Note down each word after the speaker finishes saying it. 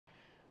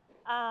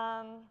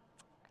Um,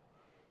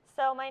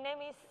 so my name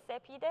is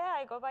Sepide.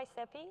 I go by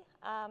Sepi.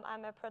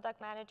 I'm a product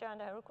manager on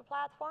the Heroku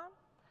platform.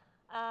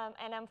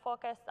 And I'm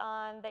focused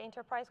on the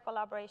enterprise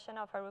collaboration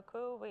of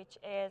Heroku, which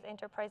is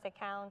enterprise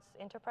accounts,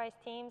 enterprise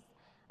teams.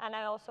 And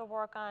I also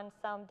work on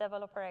some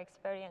developer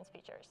experience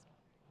features.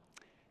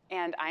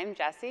 And I'm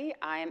Jessie.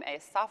 I'm a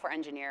software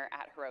engineer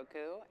at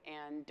Heroku.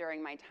 And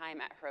during my time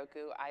at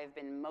Heroku, I've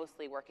been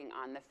mostly working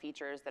on the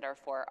features that are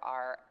for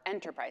our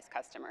enterprise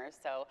customers.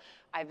 So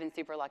I've been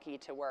super lucky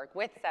to work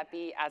with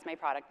Seppi as my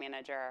product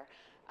manager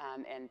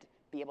and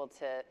be able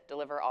to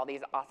deliver all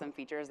these awesome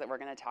features that we're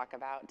going to talk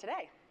about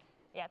today.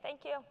 Yeah,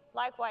 thank you.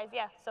 Likewise,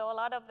 yeah. So a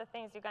lot of the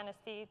things you're going to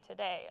see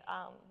today,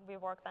 we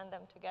worked on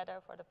them together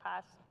for the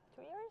past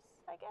 2 years,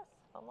 I guess,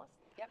 almost.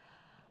 Yep.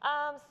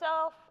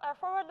 So our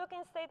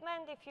forward-looking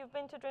statement, if you've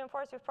been to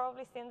Dreamforce, you've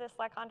probably seen this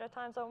like 100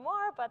 times or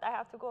more, but I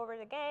have to go over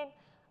it again.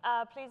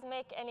 Please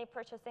make any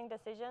purchasing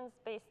decisions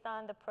based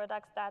on the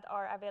products that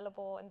are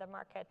available in the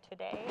market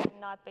today,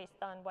 not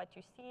based on what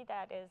you see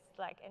that is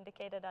like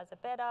indicated as a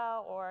beta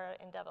or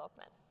in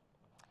development.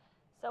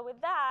 So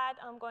with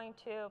that, I'm going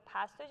to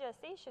pass to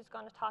Jessie. She's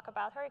going to talk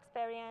about her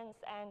experience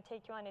and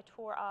take you on a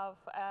tour of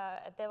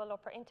a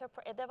developer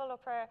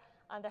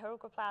on the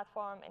Heroku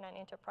platform in an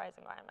enterprise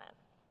environment.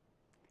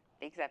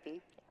 Thanks,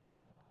 Epi.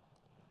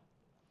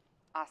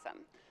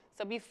 Awesome.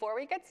 So before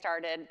we get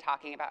started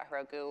talking about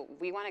Heroku,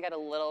 we want to get a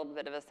little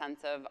bit of a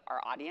sense of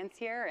our audience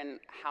here and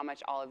how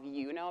much all of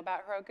you know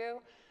about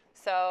Heroku.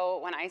 So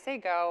when I say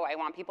go, I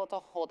want people to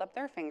hold up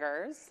their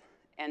fingers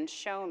and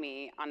show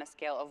me on a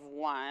scale of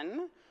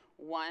 1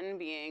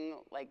 being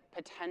like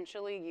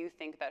potentially you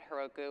think that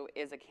Heroku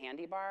is a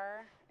candy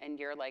bar and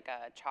you're like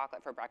a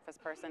chocolate for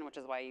breakfast person, which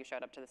is why you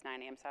showed up to this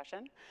 9 a.m.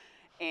 session.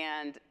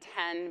 And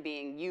 10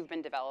 being you've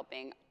been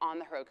developing on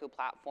the Heroku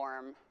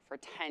platform for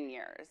 10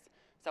 years.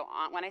 So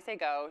when I say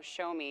go,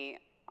 show me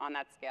on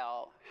that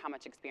scale how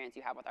much experience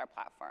you have with our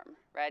platform.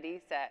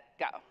 Ready, set,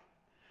 go.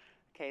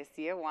 Okay,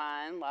 see a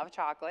 1, love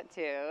chocolate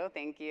 2,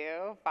 thank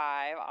you.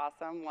 5,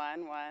 awesome,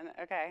 1,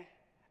 okay.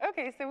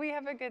 Okay, so we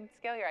have a good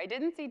scale here. I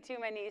didn't see too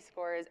many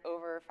scores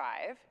over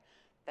 5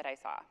 that I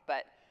saw,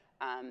 but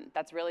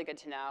that's really good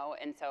to know.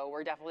 And so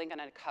we're definitely going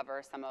to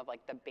cover some of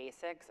like the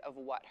basics of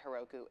what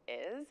Heroku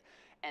is,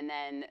 and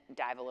then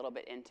dive a little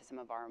bit into some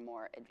of our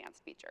more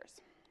advanced features.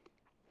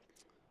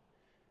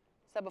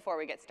 So before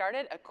we get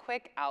started, a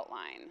quick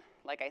outline.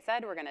 Like I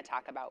said, we're going to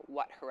talk about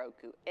what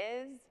Heroku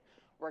is.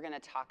 We're going to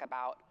talk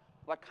about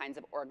what kinds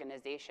of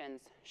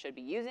organizations should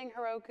be using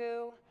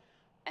Heroku.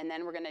 And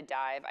then we're going to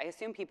dive, I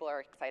assume people are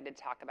excited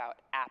to talk about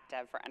app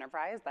dev for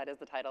enterprise. That is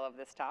the title of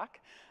this talk.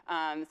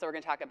 So we're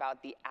going to talk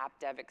about the app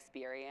dev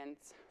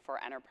experience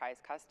for enterprise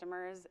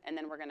customers. And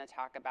then we're going to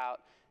talk about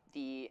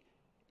the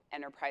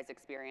enterprise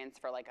experience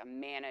for like a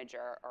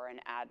manager or an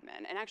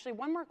admin. And actually,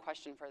 one more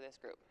question for this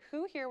group.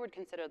 Who here would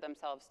consider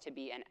themselves to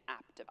be an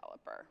app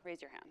developer?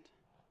 Raise your hand.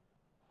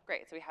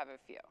 Great, so we have a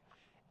few.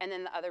 And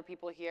then the other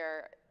people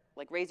here,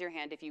 like raise your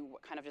hand if you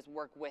kind of just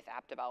work with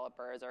app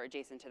developers or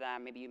adjacent to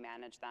them, maybe you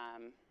manage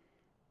them.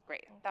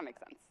 Great, that makes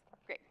sense.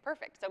 Great,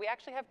 perfect. So we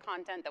actually have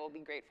content that will be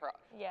great for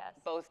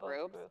both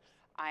groups.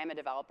 I am a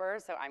developer,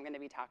 so I'm going to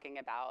be talking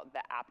about the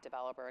app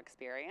developer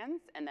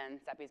experience, and then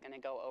Seppi's going to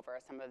go over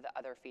some of the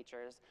other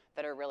features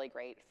that are really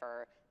great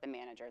for the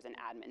managers and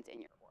admins in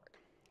your org.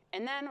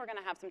 And then we're going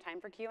to have some time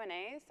for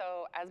Q&A,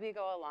 so as we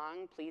go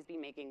along, please be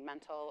making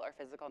mental or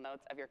physical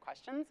notes of your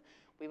questions.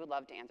 We would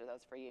love to answer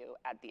those for you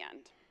at the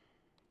end.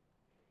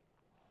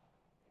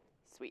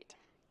 Sweet.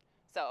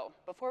 So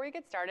before we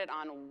get started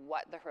on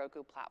what the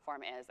Heroku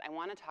platform is, I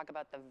want to talk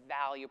about the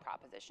value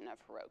proposition of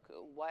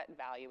Heroku. What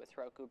value is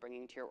Heroku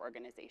bringing to your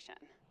organization?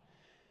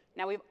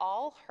 Now, we've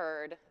all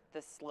heard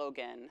the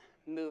slogan,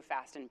 move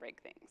fast and break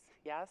things.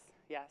 Yes?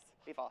 Yes,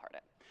 we've all heard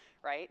it,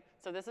 right?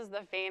 So this is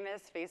the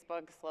famous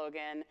Facebook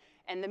slogan,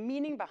 and the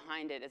meaning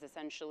behind it is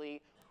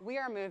essentially, we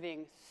are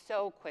moving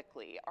so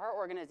quickly. Our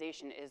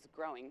organization is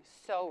growing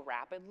so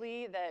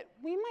rapidly that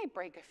we might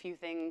break a few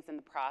things in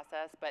the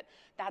process, but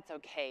that's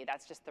okay.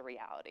 That's just the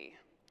reality.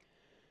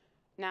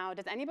 Now,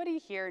 does anybody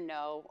here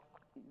know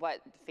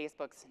what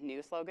Facebook's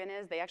new slogan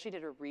is? They actually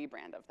did a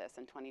rebrand of this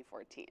in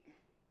 2014.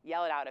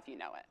 Yell it out if you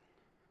know it.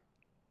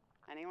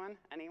 Anyone?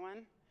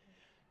 Anyone?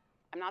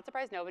 I'm not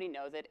surprised nobody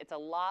knows it. It's a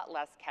lot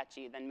less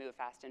catchy than move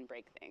fast and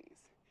break things.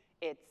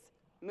 It's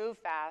move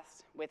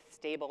fast with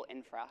stable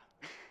infra.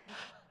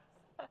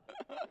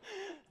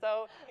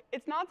 So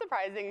it's not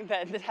surprising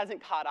that this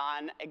hasn't caught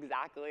on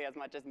exactly as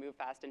much as move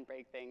fast and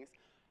break things.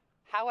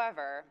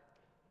 However,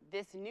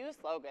 this new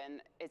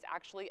slogan is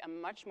actually a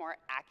much more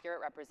accurate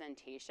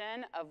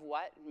representation of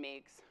what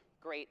makes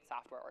great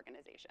software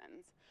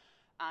organizations.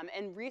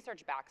 And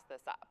research backs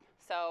this up.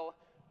 So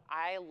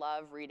I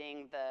love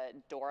reading the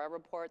DORA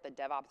report, the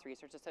DevOps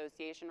Research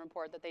Association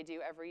report that they do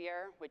every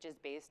year, which is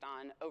based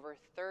on over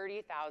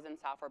 30,000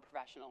 software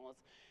professionals.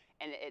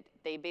 And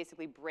they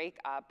basically break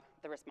up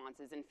the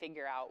responses and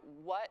figure out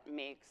what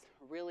makes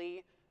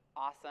really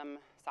awesome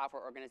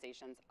software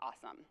organizations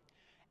awesome.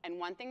 And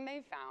one thing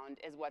they've found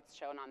is what's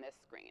shown on this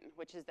screen,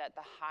 which is that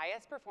the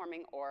highest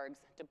performing orgs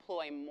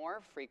deploy more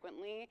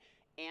frequently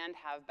and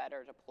have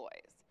better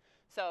deploys.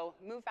 So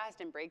move fast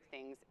and break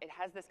things, it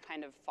has this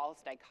kind of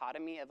false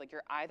dichotomy of like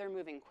you're either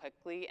moving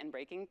quickly and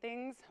breaking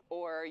things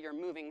or you're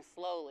moving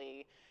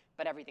slowly,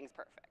 but everything's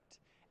perfect.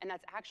 And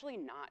that's actually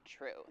not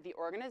true. The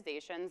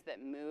organizations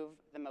that move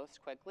the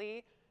most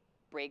quickly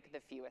break the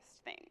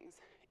fewest things.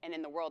 And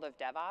in the world of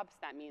DevOps,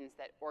 that means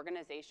that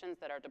organizations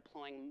that are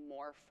deploying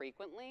more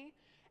frequently,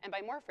 and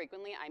by more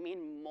frequently, I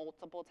mean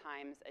multiple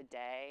times a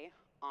day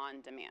on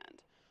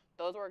demand.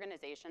 Those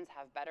organizations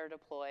have better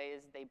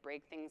deploys, they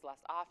break things less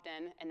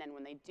often, and then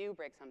when they do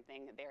break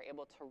something, they're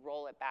able to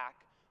roll it back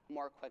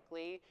more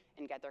quickly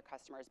and get their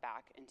customers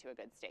back into a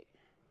good state.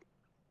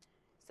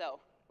 So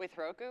with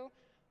Heroku,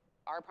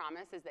 our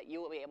promise is that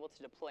you will be able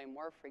to deploy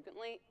more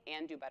frequently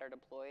and do better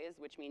deploys,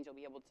 which means you'll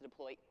be able to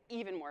deploy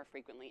even more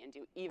frequently and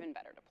do even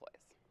better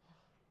deploys.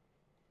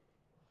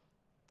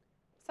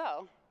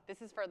 So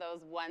this is for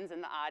those ones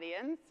in the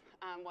audience.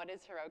 What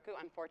is Heroku?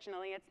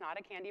 Unfortunately, it's not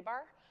a candy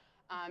bar.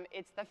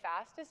 It's the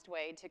fastest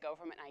way to go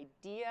from an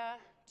idea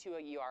to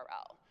a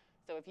URL.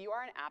 So if you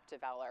are an app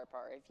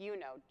developer, if you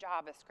know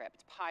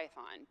JavaScript,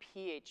 Python,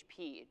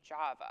 PHP,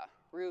 Java,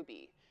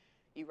 Ruby,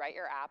 you write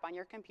your app on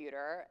your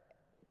computer,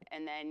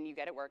 and then you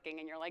get it working,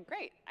 and you're like,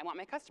 great, I want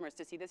my customers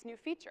to see this new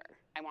feature.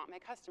 I want my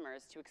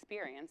customers to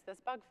experience this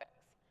bug fix.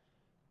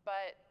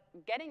 But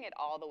getting it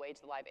all the way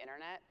to the live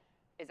internet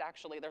is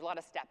actually, there's a lot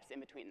of steps in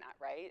between that,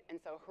 right? And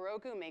so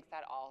Heroku makes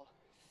that all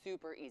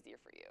super easier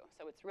for you.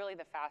 So it's really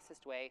the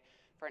fastest way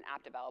for an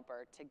app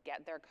developer to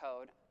get their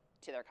code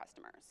to their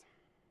customers.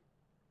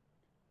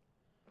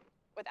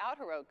 Without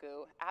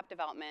Heroku, app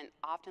development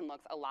often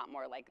looks a lot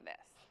more like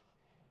this.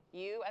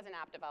 You, as an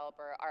app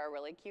developer, are a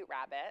really cute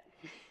rabbit,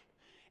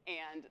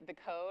 and the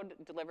code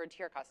delivered to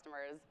your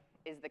customers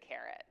is the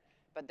carrot.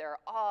 But there are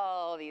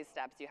all these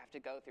steps you have to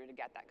go through to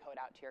get that code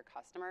out to your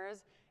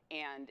customers,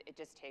 and it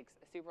just takes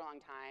a super long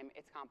time,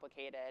 it's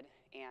complicated,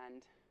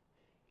 and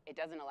it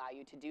doesn't allow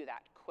you to do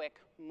that quick,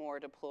 more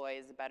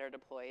deploys, better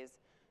deploys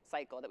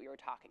cycle that we were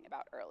talking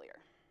about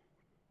earlier.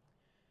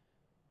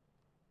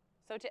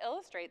 So to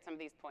illustrate some of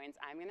these points,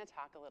 I'm going to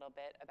talk a little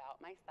bit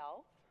about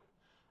myself.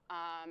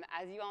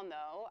 As you all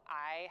know,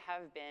 I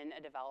am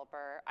a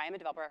developer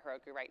at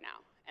Heroku right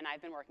now, and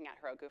I've been working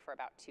at Heroku for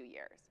about 2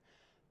 years.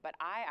 But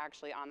I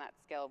actually, on that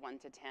scale of 1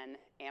 to 10,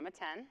 am a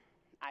 10.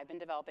 I've been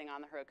developing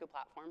on the Heroku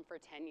platform for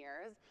 10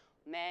 years,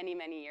 many,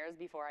 many years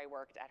before I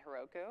worked at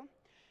Heroku.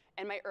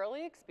 And my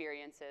early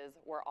experiences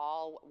were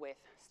all with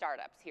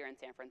startups here in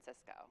San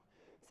Francisco.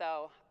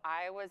 So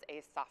I was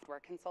a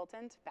software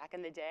consultant back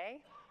in the day.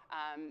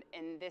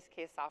 In this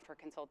case, software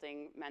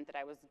consulting meant that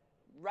I was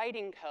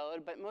writing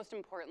code, but most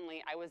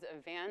importantly, I was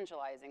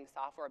evangelizing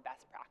software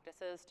best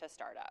practices to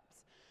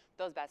startups.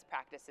 Those best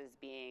practices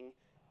being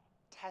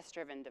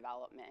test-driven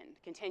development,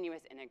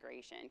 continuous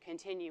integration,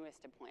 continuous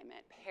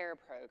deployment, pair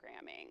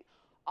programming,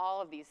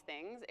 all of these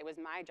things. It was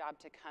my job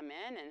to come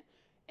in and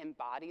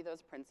embody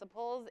those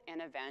principles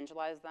and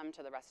evangelize them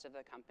to the rest of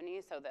the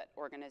company so that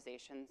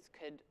organizations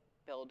could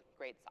build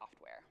great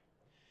software.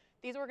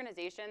 These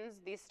organizations,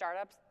 these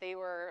startups, they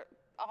were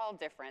all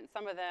different.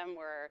 Some of them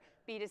were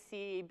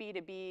B2C,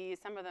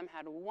 B2B, some of them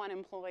had 1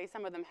 employee,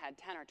 some of them had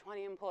 10 or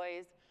 20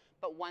 employees.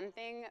 But one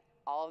thing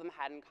all of them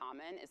had in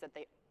common is that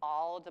they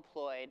all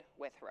deployed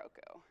with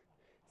Heroku.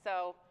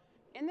 So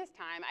in this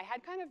time, I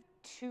had kind of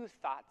 2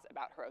 thoughts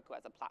about Heroku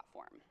as a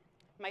platform.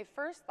 My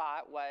first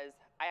thought was,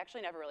 I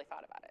actually never really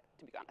thought about it,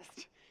 to be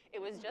honest.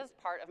 It was just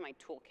part of my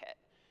toolkit.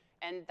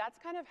 And that's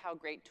kind of how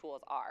great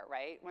tools are,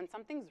 right? When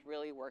something's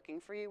really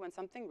working for you, when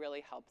something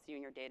really helps you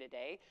in your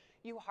day-to-day,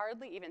 you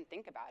hardly even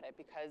think about it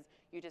because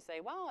you just say,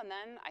 well, and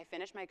then I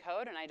finish my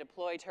code and I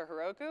deploy to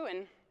Heroku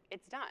and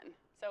it's done.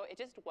 So it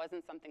just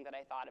wasn't something that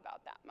I thought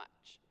about that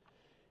much.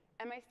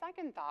 And my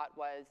second thought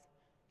was,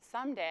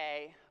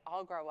 someday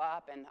I'll grow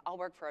up and I'll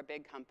work for a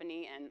big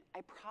company and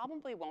I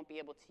probably won't be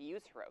able to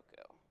use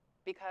Heroku.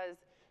 Because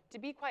to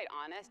be quite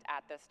honest,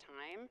 at this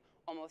time,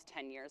 almost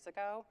 10 years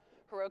ago,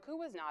 Heroku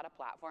was not a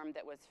platform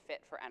that was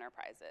fit for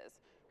enterprises.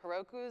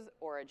 Heroku's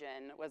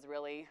origin was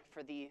really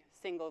for the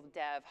single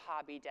dev,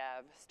 hobby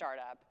dev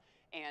startup,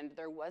 and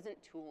there wasn't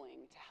tooling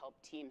to help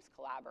teams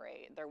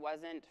collaborate. There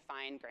wasn't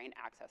fine-grained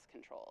access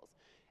controls.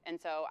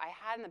 And so I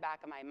had in the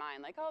back of my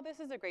mind, like, oh, this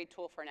is a great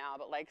tool for now,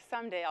 but like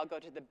someday I'll go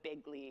to the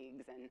big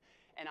leagues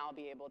and I'll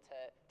be able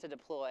to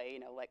deploy, you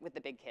know, like with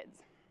the big kids.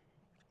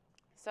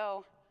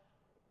 So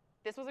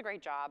this was a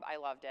great job. I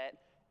loved it.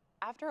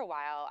 After a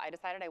while, I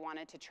decided I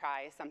wanted to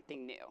try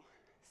something new.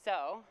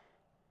 So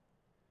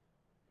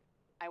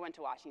I went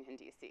to Washington,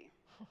 D.C.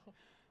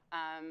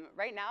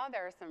 Right now,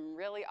 there are some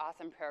really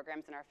awesome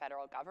programs in our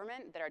federal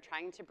government that are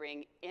trying to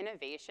bring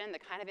innovation, the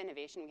kind of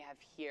innovation we have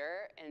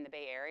here in the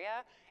Bay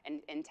Area and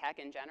in tech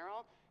in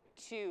general,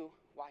 to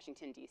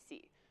Washington,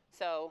 D.C.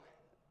 So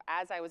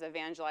as I was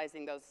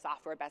evangelizing those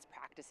software best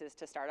practices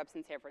to startups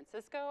in San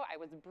Francisco, I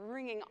was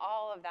bringing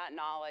all of that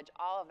knowledge,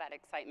 all of that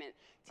excitement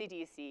to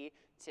DC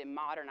to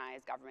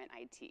modernize government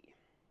IT.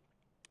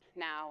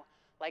 Now,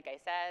 Like I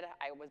said,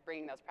 I was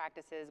bringing those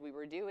practices. We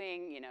were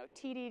doing,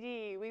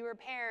 TDD, we were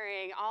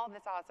pairing, all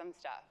this awesome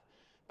stuff.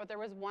 But there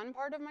was one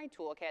part of my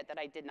toolkit that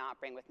I did not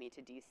bring with me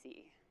to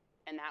DC,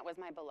 and that was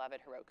my beloved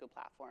Heroku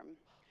platform.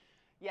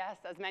 Yes,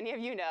 as many of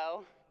you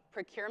know,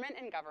 procurement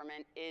in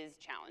government is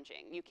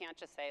challenging. You can't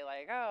just say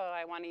like, oh,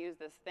 I want to use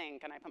this thing.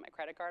 Can I put my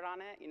credit card on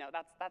it?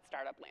 That's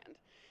startup land.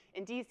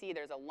 In DC,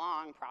 there's a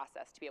long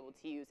process to be able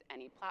to use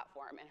any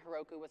platform, and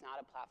Heroku was not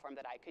a platform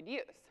that I could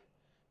use.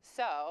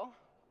 So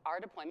our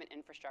deployment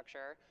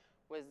infrastructure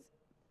was,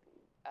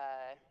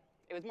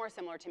 it was more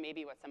similar to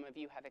maybe what some of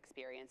you have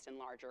experienced in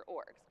larger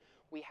orgs.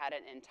 We had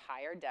an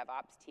entire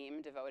DevOps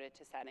team devoted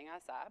to setting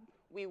us up.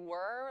 We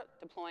were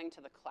deploying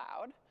to the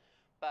cloud,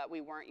 but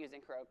we weren't using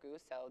Heroku,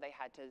 so they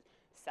had to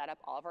set up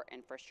all of our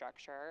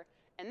infrastructure.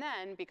 And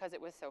then, because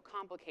it was so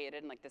complicated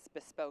and like this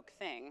bespoke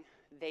thing,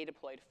 they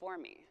deployed for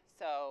me.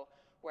 So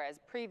whereas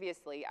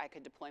previously I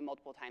could deploy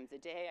multiple times a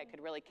day, I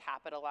could really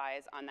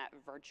capitalize on that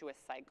virtuous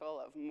cycle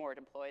of more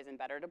deploys and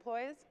better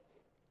deploys,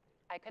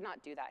 I could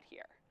not do that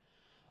here.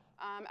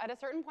 At a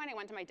certain point, I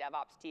went to my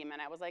DevOps team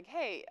and I was like,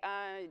 hey,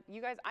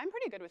 you guys, I'm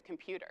pretty good with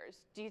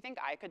computers. Do you think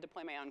I could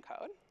deploy my own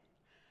code?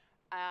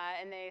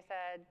 And they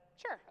said,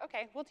 sure,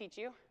 okay, we'll teach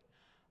you.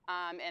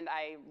 And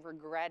I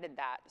regretted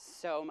that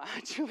so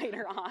much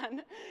later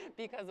on,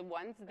 because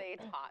once they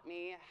taught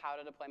me how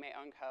to deploy my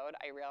own code,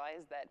 I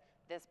realized that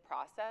this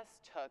process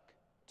took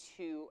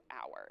 2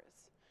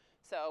 hours.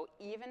 So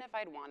even if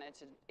I'd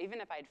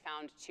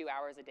found 2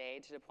 hours a day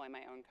to deploy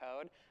my own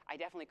code, I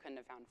definitely couldn't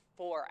have found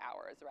 4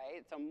 hours,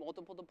 right? So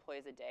multiple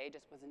deploys a day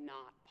just was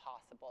not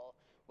possible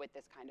with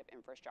this kind of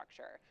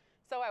infrastructure.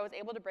 So I was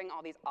able to bring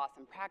all these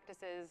awesome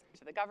practices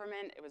to the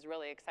government. It was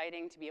really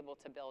exciting to be able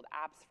to build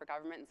apps for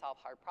government and solve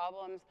hard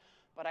problems,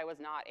 but I was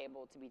not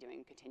able to be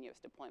doing continuous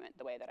deployment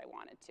the way that I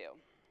wanted to.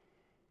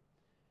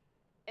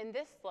 And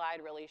this slide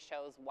really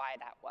shows why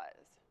that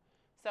was.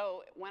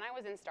 So when I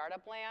was in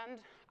startup land,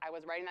 I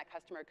was writing that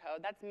customer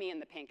code. That's me in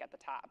the pink at the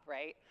top,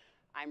 right?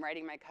 I'm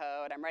writing my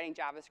code, I'm writing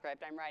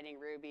JavaScript, I'm writing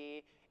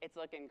Ruby, it's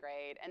looking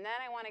great, and then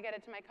I want to get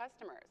it to my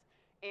customers.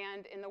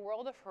 And in the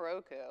world of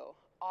Heroku,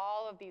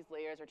 all of these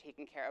layers are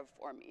taken care of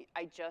for me.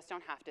 I just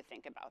don't have to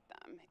think about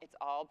them. It's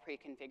all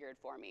pre-configured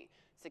for me.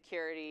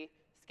 Security,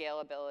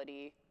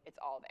 scalability, it's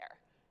all there.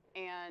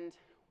 And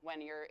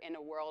when you're in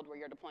a world where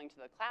you're deploying to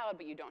the cloud,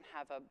 but you don't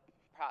have a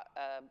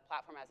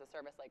platform as a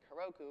service like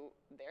Heroku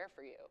there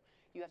for you,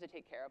 you have to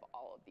take care of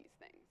all of these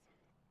things.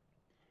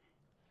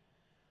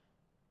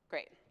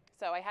 Great.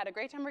 So I had a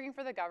great time working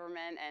for the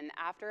government, and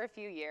after a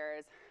few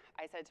years,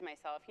 I said to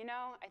myself,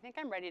 I think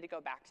I'm ready to go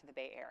back to the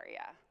Bay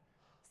Area.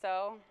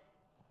 So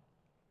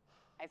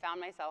I found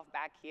myself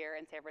back here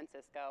in San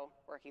Francisco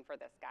working for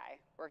this guy,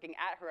 working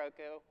at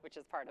Heroku, which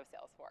is part of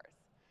Salesforce.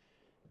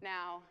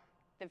 Now,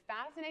 the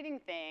fascinating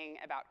thing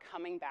about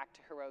coming back to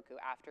Heroku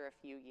after a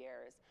few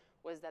years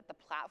was that the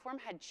platform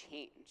had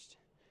changed.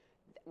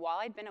 While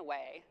I'd been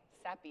away,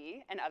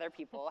 Seppi and other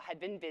people had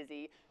been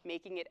busy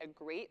making it a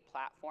great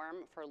platform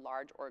for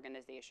large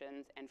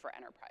organizations and for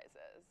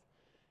enterprises.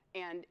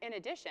 And in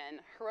addition,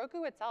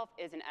 Heroku itself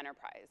is an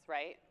enterprise,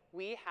 right?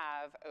 We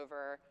have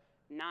over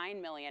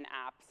 9 million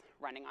apps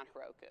running on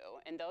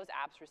Heroku, and those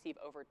apps receive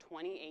over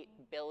 28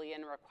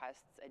 billion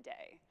requests a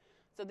day.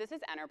 So this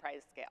is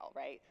enterprise scale,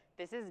 right?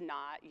 This is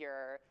not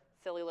your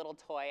silly little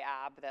toy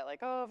app that like,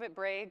 oh, if it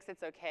breaks,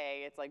 it's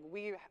okay. It's like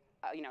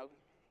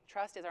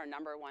trust is our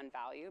 #1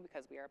 value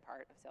because we are a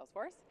part of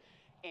Salesforce,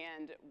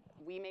 and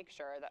we make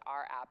sure that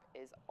our app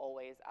is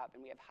always up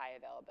and we have high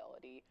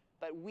availability.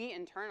 But we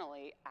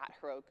internally at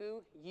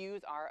Heroku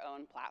use our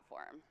own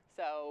platform.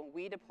 So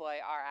we deploy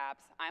our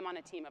apps. I'm on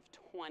a team of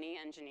 20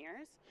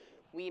 engineers.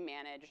 We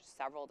manage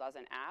several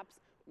dozen apps.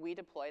 We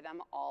deploy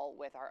them all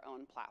with our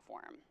own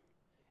platform.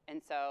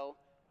 And so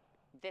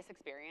this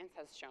experience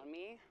has shown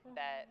me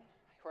that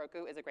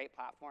Heroku is a great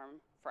platform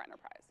for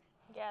enterprise.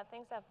 Yeah,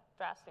 things have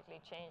drastically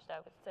changed, I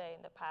would say,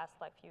 in the past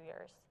few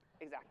years.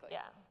 Exactly.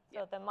 Yeah.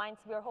 So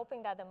we're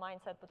hoping that the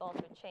mindset would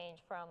also change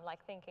from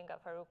thinking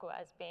of Heroku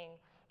as being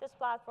this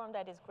platform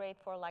that is great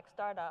for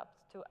startups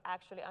to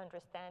actually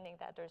understanding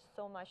that there's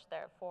so much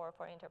there for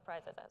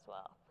enterprises as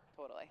well.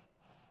 Totally.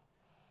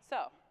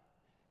 So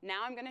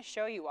now I'm going to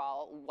show you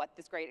all what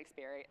this great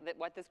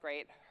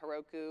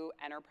Heroku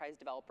enterprise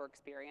developer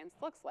experience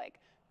looks like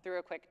through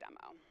a quick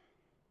demo.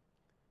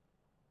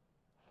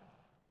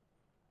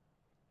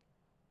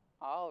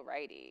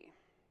 Alrighty.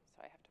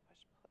 So I have to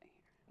push play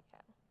here.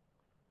 Okay.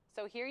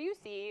 So here you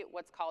see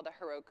what's called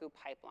a Heroku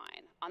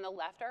pipeline. On the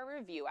left are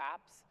review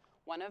apps.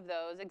 One of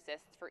those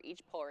exists for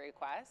each pull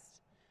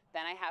request.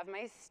 Then I have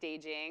my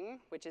staging,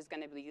 which is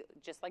going to be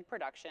just like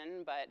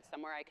production, but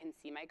somewhere I can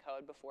see my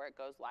code before it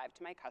goes live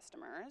to my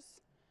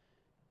customers.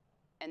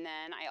 And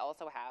then I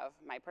also have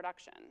my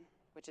production,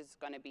 which is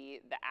going to be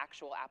the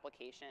actual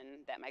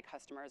application that my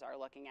customers are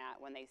looking at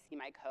when they see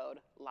my code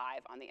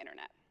live on the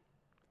internet.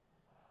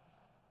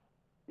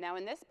 Now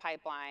in this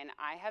pipeline,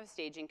 I have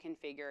staging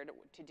configured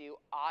to do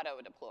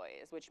auto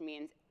deploys, which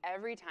means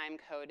every time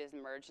code is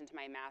merged into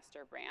my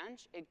master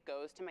branch, it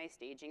goes to my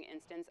staging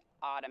instance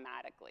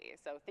automatically.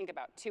 So think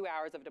about 2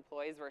 hours of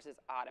deploys versus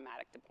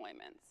automatic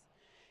deployments.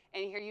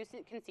 And here you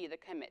can see the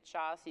commit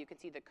SHA, so you can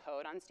see the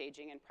code on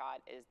staging and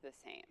prod is the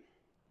same.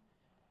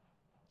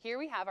 Here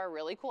we have our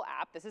really cool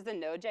app. This is a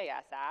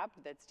Node.js app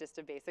that's just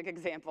a basic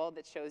example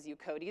that shows you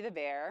Cody the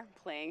bear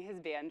playing his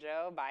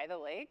banjo by the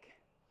lake.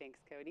 Thanks,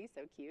 Cody,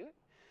 so cute.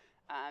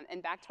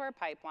 And back to our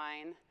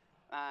pipeline,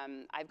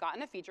 I've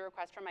gotten a feature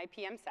request from my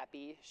PM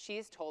Seppi.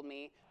 She's told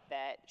me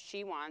that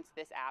she wants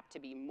this app to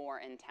be more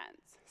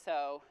intense.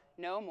 So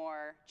no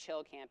more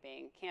chill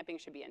camping. Camping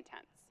should be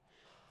intense.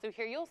 So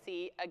here you'll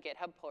see a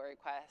GitHub pull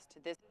request.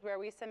 This is where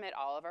we submit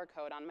all of our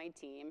code on my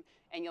team,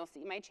 and you'll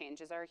see my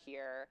changes are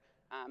here.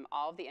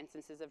 All of the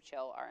instances of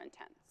chill are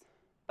intense.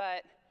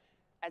 But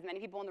as many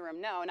people in the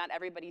room know, not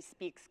everybody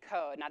speaks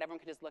code. Not everyone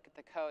can just look at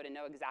the code and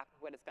know exactly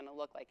what it's going to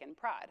look like in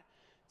prod.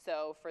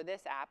 So for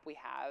this app, we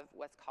have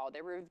what's called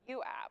a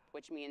review app,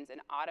 which means an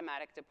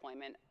automatic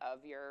deployment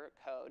of your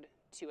code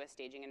to a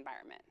staging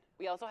environment.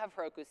 We also have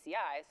Heroku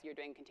CI, so you're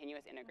doing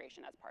continuous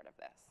integration as part of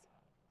this.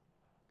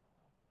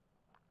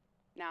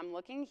 Now I'm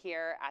looking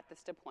here at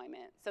this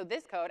deployment. So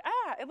this code,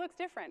 it looks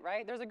different,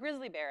 right? There's a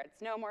grizzly bear.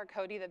 It's no more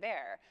Cody the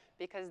bear,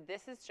 because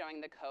this is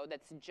showing the code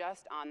that's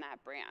just on that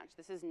branch.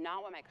 This is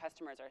not what my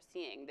customers are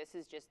seeing. This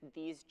is just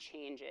these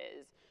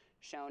changes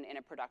shown in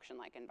a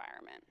production-like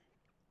environment.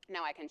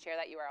 Now I can share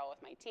that URL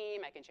with my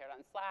team. I can share it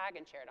on Slack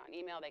and share it on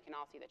email. They can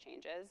all see the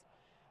changes.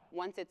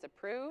 Once it's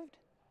approved,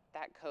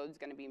 that code's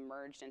going to be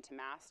merged into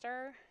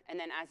master. And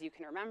then as you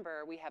can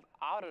remember, we have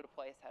auto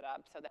deploy set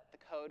up so that the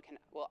code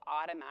will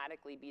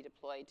automatically be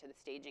deployed to the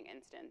staging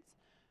instance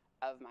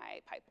of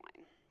my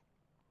pipeline.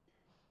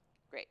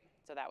 Great.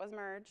 So that was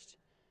merged.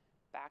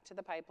 Back to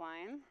the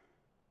pipeline.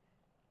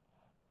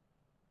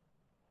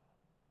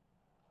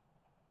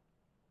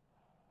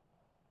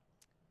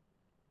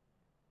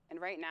 And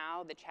right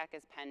now, the check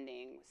is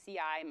pending.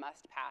 CI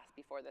must pass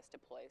before this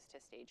deploys to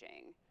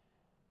staging.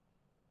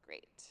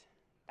 Great.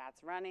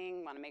 That's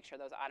running. Want to make sure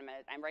those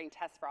automated. I'm writing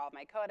tests for all of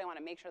my code. I want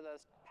to make sure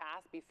those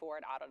pass before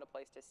it auto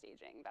deploys to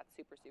staging. That's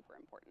super, super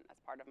important as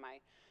part of my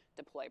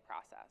deploy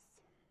process.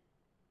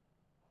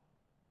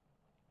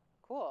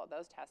 Cool,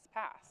 those tests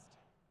passed.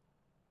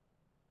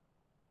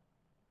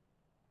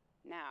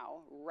 Now,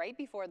 right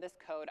before this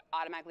code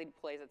automatically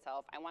deploys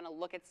itself, I want to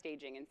look at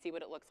staging and see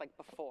what it looks like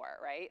before,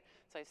 right?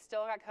 So I've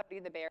still got Cody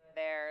the bear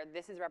there.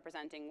 This is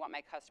representing what my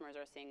customers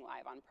are seeing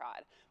live on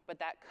prod. But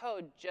that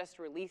code just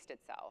released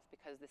itself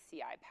because the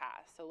CI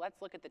passed. So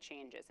let's look at the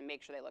changes and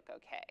make sure they look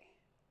okay.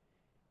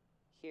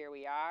 Here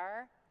we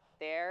are.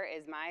 There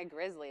is my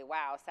grizzly.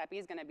 Wow,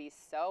 Seppi's going to be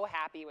so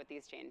happy with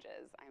these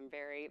changes. I'm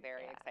very,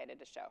 very excited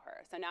to show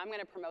her. So now I'm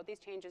going to promote these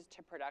changes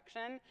to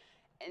production.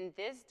 And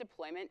this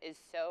deployment is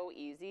so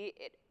easy.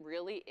 It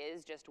really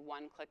is just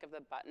one click of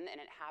the button,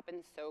 and it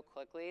happens so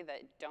quickly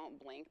that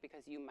don't blink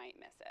because you might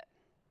miss it.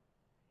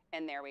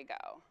 And there we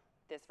go.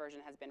 This version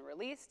has been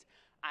released.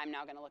 I'm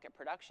now going to look at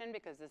production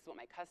because this is what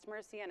my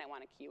customers see, and I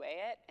want to QA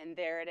it. And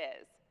there it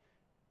is.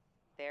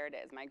 There it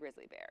is, my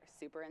grizzly bear.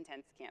 Super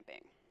intense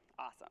camping.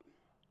 Awesome.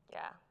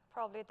 Yeah,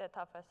 probably the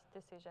toughest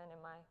decision in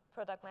my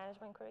product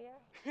management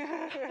career.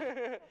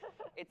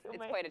 It's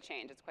quite a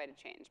change. It's quite a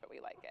change, but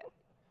we like it.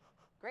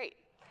 Great.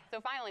 So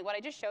finally, what I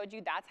just showed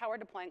you, that's how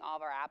we're deploying all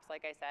of our apps.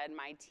 Like I said,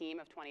 my team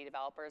of 20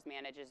 developers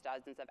manages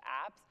dozens of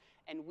apps,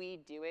 and we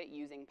do it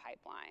using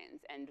pipelines.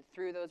 And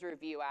through those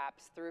review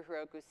apps, through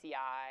Heroku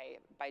CI,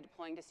 by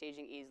deploying to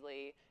staging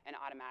easily and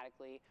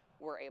automatically,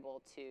 we're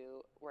able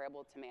to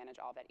manage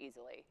all that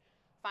easily.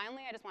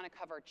 Finally, I just want to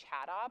cover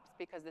chat ops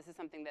because this is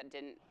something that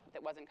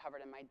wasn't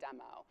covered in my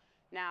demo.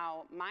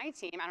 Now, my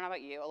team, I don't know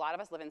about you, a lot of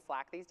us live in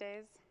Slack these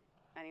days.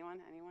 Anyone?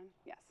 Anyone?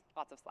 Yes,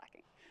 lots of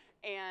Slacking.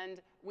 And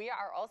we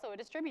are also a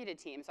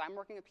distributed team, so I'm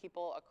working with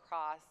people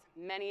across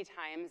many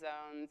time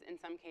zones, in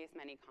some cases,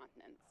 many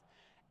continents.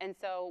 And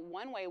so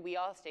one way we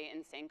all stay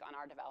in sync on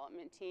our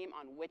development team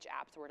on which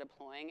apps we're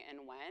deploying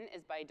and when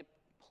is by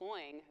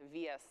deploying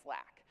via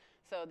Slack.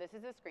 So this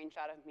is a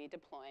screenshot of me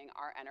deploying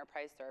our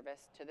enterprise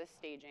service to the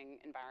staging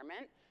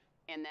environment.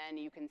 And then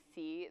you can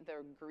see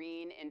the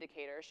green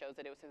indicator shows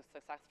that it was a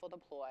successful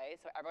deploy.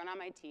 So everyone on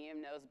my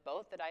team knows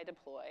both that I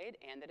deployed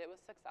and that it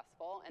was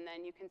successful. And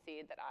then you can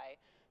see that I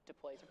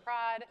deployed to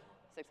prod,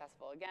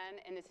 successful again.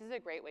 And this is a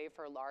great way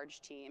for large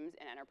teams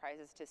and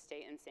enterprises to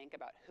stay in sync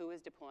about who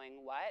is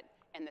deploying what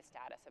and the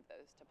status of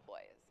those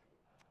deploys.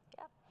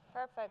 Yeah,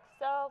 perfect.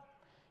 So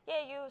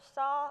yeah, you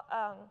saw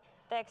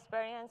the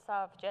experience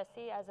of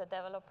Jesse as a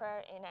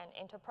developer in an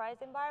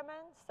enterprise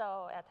environment.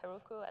 So at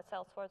Heroku, at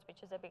Salesforce,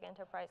 which is a big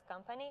enterprise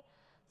company.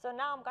 So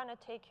now I'm going to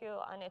take you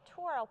on a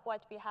tour of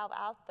what we have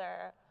out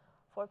there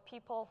for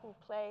people who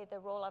play the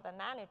role of a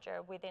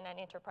manager within an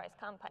enterprise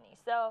company.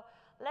 So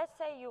let's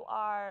say you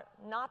are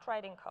not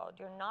writing code,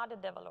 you're not a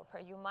developer,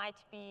 you might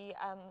be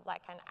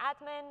like an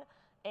admin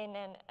in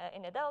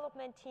a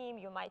development team,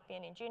 you might be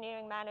an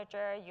engineering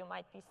manager, you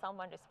might be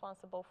someone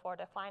responsible for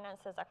the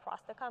finances across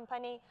the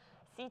company,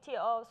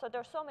 CTO. So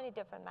there's so many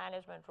different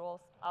management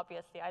roles.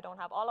 Obviously, I don't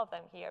have all of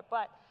them here,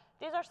 but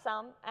these are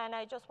some, and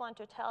I just want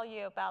to tell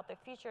you about the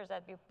features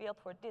that we've built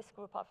for this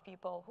group of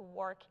people who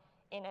work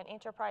in an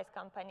enterprise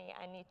company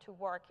and need to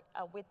work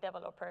with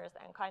developers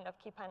and kind of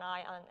keep an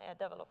eye on a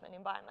development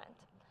environment.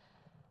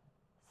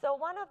 So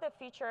one of the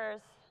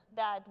features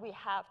that we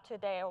have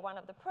today, or one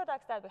of the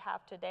products that we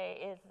have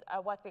today, is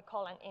what we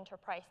call an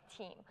enterprise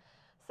team.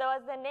 So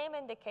as the name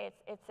indicates,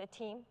 it's a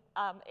team.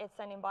 It's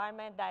an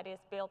environment that is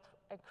built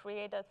and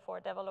created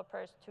for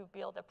developers to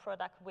build a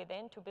product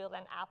within, to build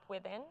an app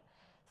within.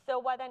 So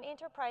what an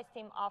enterprise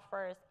team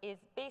offers is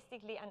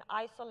basically an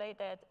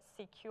isolated,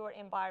 secure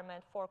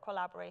environment for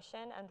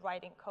collaboration and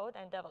writing code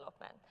and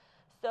development.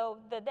 So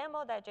the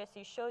demo that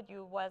Jesse showed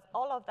you was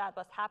all of that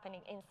was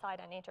happening inside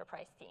an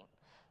enterprise team.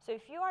 So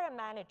if you are a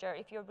manager,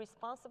 if you're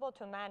responsible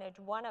to manage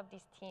one of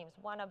these teams,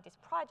 one of these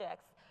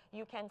projects,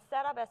 you can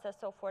set up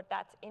SSO for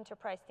that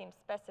enterprise team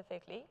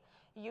specifically.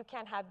 You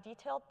can have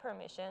detailed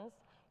permissions.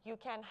 You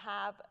can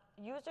have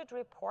usage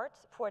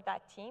reports for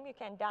that team. You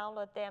can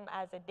download them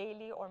as a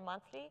daily or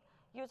monthly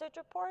usage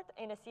report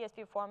in a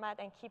CSV format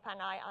and keep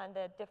an eye on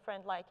the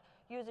different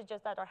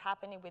usages that are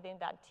happening within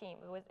that team.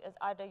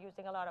 Are they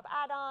using a lot of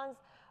add-ons?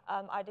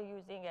 Are they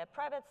using a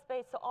private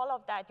space? So all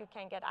of that, you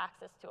can get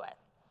access to it.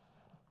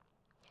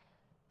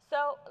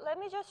 So let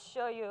me just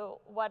show you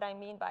what I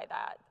mean by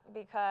that,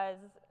 because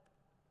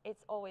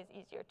it's always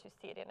easier to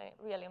see it in a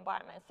real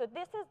environment. So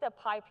this is the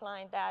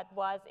pipeline that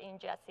was in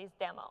Jesse's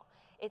demo.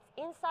 It's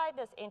inside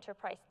this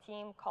enterprise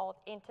team called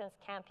Intense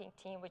Camping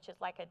Team, which is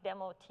like a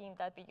demo team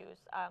that we use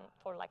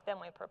for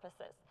demoing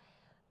purposes.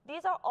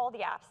 These are all the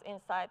apps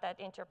inside that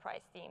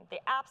enterprise team.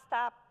 The apps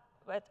tab,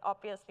 but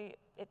obviously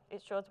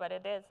it shows what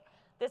it is.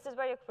 This is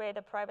where you create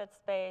a private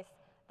space.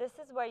 This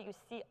is where you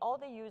see all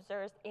the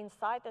users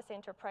inside this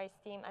enterprise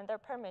team and their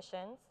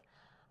permissions.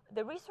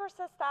 The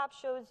resources tab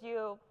shows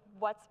you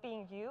what's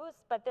being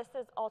used, but this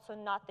is also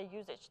not the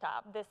usage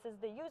tab. This is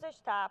the usage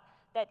tab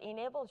that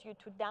enables you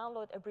to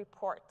download a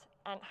report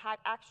and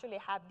actually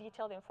have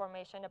detailed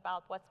information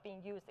about what's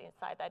being used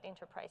inside that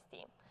enterprise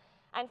team.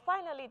 And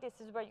finally, this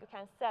is where you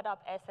can set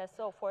up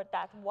SSO for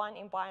that one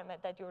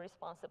environment that you're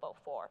responsible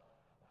for.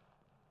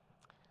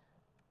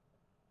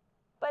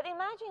 But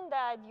imagine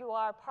that you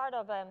are part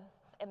of a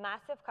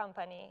massive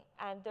company,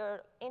 and there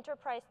are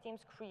enterprise teams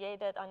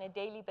created on a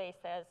daily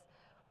basis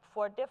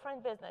for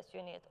different business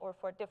units or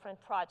for different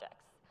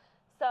projects.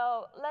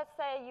 So let's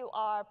say you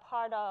are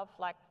part of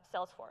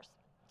Salesforce,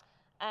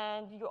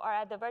 and you are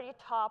at the very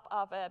top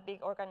of a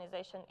big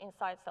organization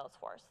inside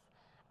Salesforce.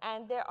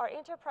 And there are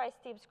enterprise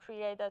teams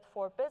created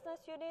for business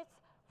units,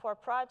 for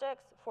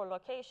projects, for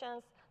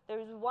locations. There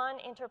is one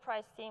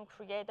enterprise team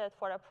created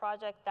for a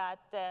project that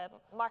the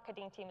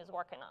marketing team is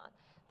working on.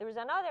 There is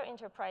another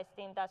enterprise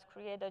team that's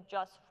created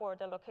just for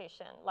the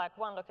location, like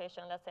one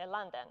location, let's say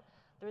London.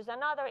 There is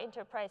another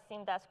enterprise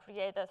team that's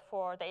created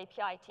for the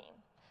API team.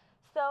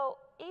 So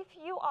if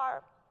you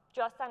are,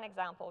 just an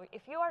example,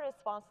 if you are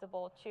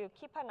responsible to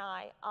keep an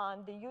eye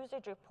on the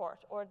usage report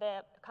or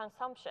the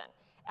consumption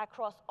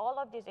across all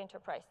of these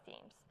enterprise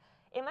teams,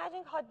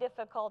 imagine how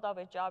difficult of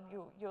a job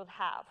you'll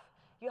have.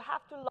 You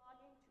have to log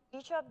into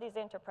each of these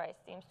enterprise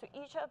teams, to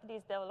each of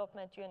these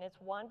development units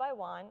one by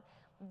one,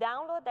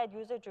 download that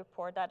usage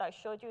report that I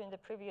showed you in the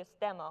previous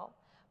demo,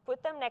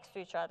 put them next to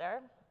each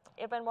other.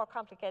 Even more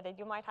complicated,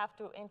 you might have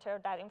to enter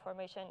that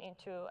information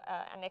into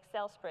an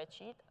Excel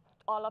spreadsheet,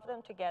 all of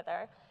them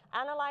together,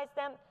 analyze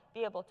them,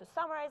 be able to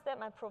summarize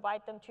them, and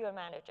provide them to your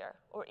manager.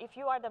 Or if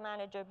you are the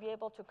manager, be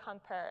able to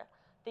compare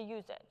the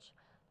usage.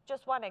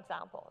 Just one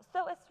example.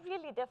 So it's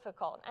really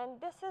difficult. And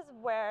this is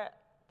where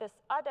this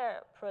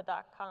other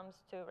product comes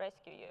to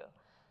rescue you.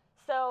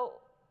 So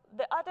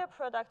the other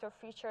product or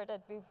feature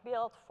that we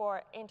built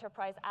for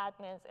enterprise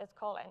admins is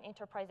called an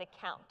enterprise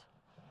account.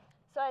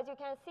 So as you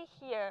can see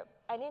here,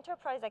 an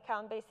enterprise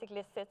account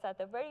basically sits at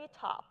the very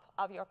top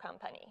of your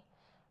company.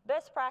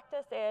 Best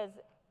practice is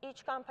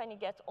each company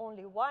gets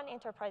only one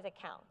enterprise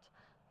account.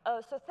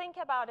 So think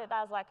about it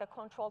as like a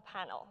control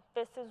panel.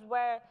 This is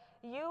where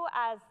you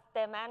as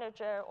the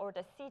manager or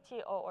the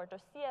CTO or the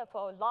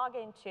CFO log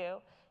into,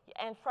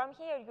 and from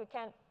here you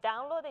can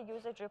download a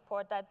usage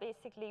report that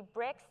basically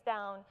breaks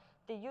down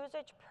the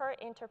usage per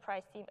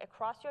enterprise team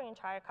across your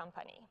entire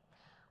company.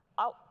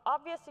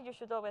 Obviously, you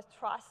should always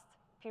trust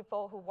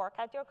people who work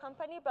at your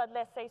company, but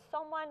let's say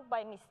someone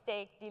by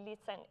mistake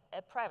deletes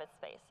a private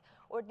space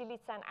or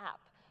deletes an app.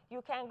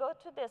 You can go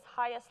to this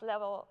highest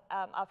level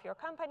of your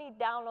company,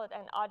 download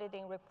an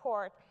auditing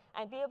report,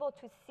 and be able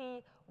to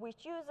see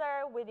which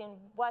user within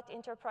what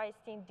enterprise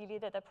team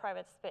deleted a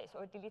private space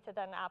or deleted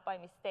an app by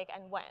mistake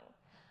and when.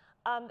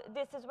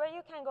 This is where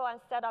you can go and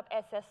set up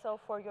SSO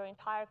for your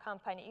entire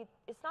company.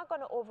 It's not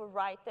going to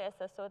overwrite the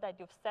SSO that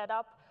you've set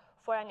up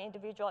for an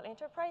individual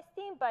enterprise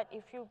team, but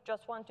if you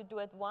just want to do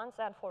it once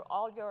and for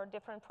all your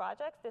different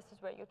projects, this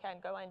is where you can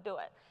go and do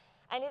it.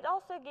 And it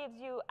also gives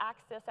you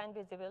access and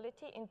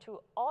visibility into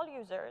all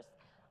users,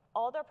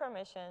 all their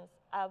permissions,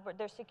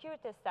 their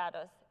security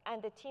status,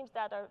 and the teams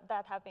that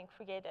have been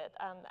created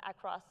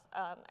across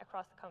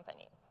the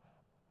company.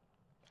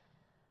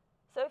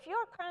 So if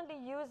you're currently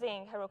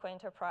using Heroku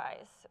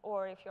Enterprise,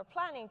 or if you're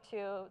planning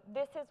to,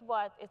 this is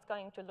what it's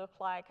going to look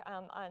like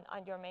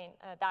on your main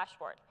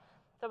dashboard.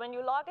 So when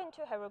you log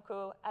into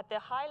Heroku, at the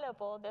high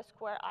level, the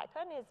square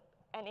icon is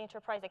an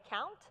enterprise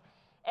account.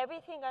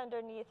 Everything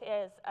underneath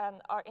is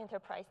our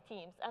enterprise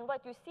teams. And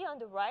what you see on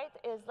the right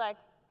is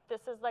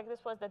this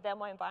was the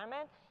demo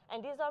environment,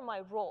 and these are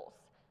my roles.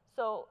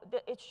 So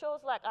it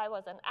shows like I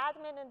was an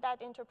admin in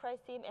that enterprise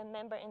team and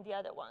member in the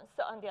other one,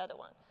 so on the other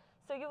one.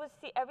 So you will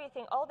see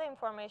everything, all the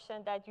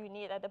information that you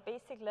need at the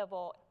basic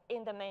level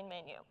in the main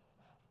menu.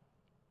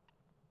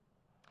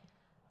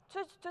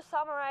 To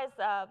summarize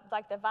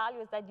like the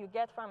values that you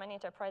get from an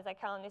enterprise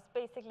account, is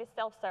basically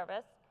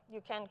self-service.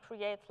 You can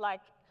create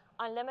like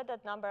unlimited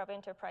number of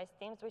enterprise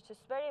teams, which is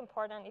very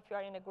important if you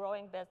are in a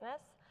growing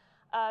business.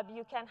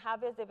 You can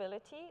have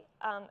visibility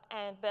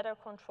and better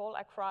control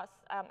across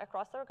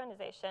the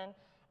organization,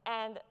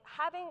 and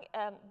having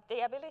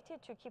the ability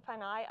to keep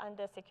an eye on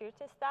the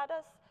security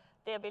status,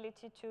 the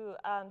ability to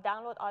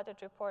download audit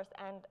reports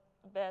and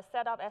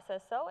set up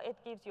SSO, it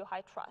gives you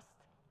high trust.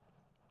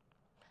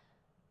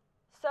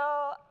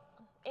 So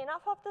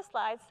enough of the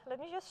slides. Let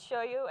me just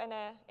show you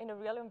in a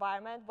real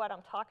environment what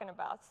I'm talking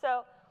about.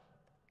 So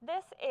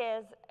this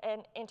is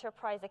an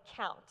enterprise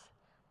account.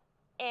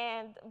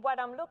 And what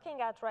I'm looking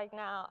at right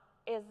now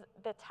is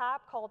the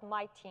tab called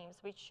My Teams,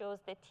 which shows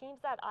the teams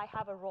that I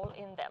have a role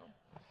in them.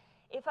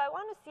 If I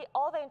want to see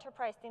all the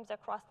enterprise teams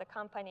across the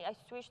company, I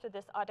switch to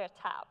this other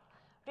tab.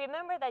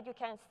 Remember that you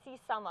can see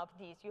some of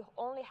these. You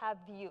only have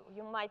view.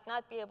 You might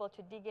not be able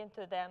to dig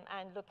into them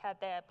and look at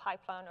the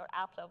pipeline or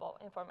app level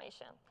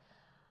information.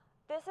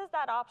 This is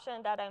that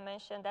option that I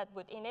mentioned that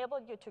would enable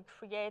you to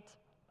create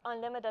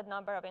unlimited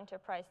number of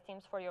enterprise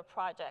teams for your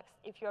projects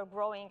if you're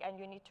growing and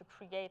you need to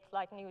create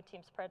like new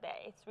teams per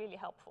day. It's really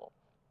helpful.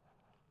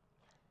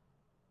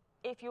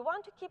 If you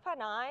want to keep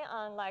an eye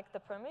on like the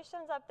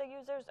permissions of the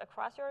users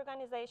across your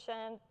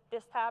organization,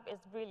 this tab is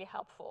really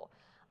helpful.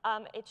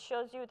 It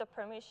shows you the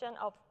permission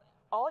of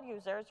all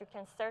users. You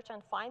can search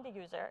and find the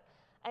user.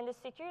 And the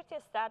security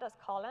status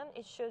column,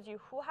 it shows you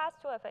who has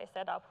 2FA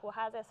set up, who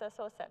has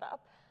SSO set up.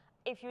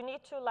 If you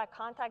need to like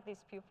contact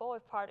these people,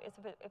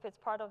 if it's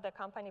part of the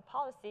company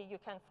policy, you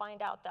can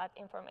find out that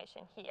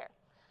information here.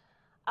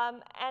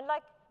 And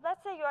like,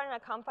 let's say you're in a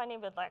company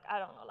with like, I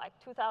don't know, like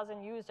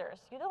 2,000 users.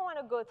 You don't want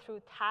to go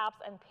through tabs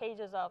and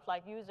pages of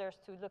like users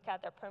to look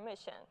at their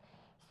permission.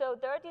 So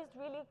there are these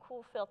really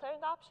cool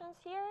filtering options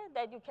here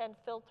that you can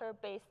filter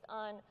based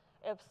on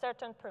a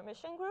certain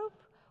permission group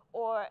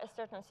or a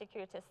certain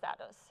security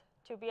status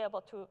to be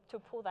able to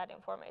pull that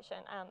information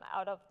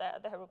out of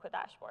the Heroku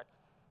dashboard.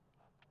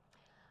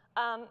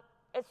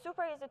 It's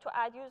super easy to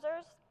add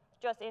users.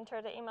 Just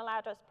enter the email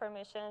address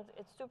permissions.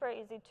 It's super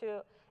easy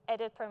to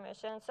edit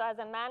permissions. So as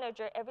a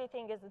manager,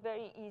 everything is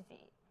very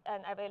easy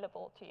and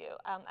available to you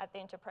at the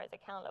enterprise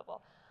account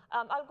level.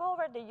 I'll go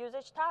over the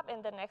usage tab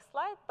in the next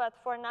slide, but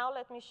for now,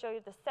 let me show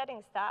you the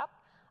settings tab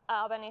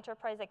of an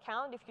enterprise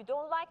account. If you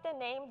don't like the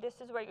name, this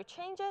is where you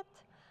change it.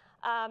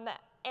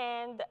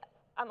 And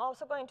I'm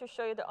also going to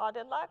show you the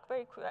audit log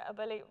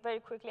very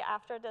quickly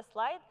after this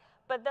slide.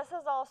 But this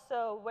is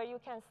also where you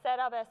can set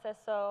up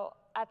SSO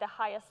at the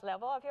highest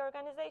level of your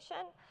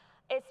organization.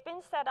 It's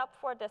been set up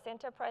for this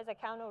enterprise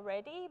account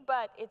already,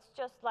 but it's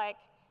just like,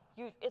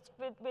 it's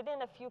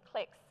within a few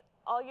clicks.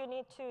 All you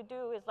need to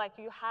do is like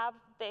you have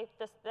the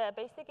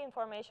basic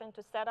information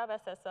to set up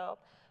SSO.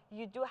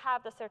 You do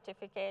have the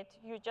certificate.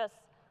 You just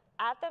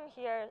add them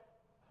here,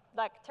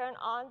 like turn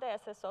on the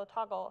SSO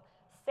toggle,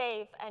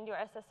 save, and your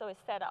SSO is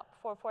set up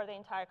for the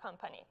entire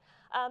company.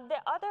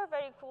 The other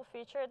very cool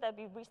feature that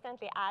we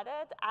recently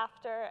added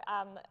after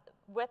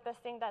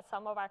witnessing that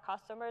some of our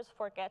customers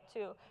forget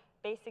to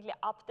basically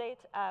update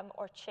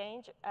or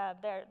change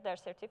their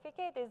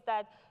certificate is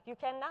that you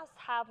can now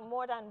have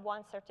more than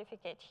one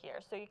certificate here.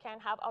 So you can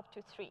have up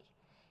to 3.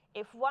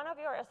 If one of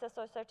your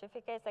SSO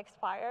certificates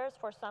expires,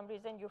 for some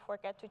reason you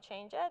forget to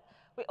change it,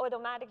 we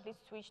automatically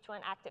switch to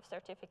an active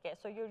certificate.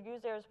 So your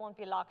users won't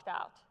be locked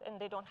out, and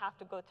they don't have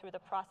to go through the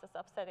process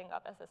of setting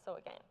up SSO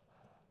again.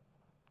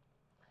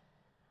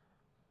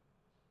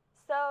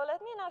 So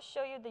let me now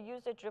show you the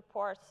usage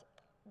reports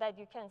that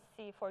you can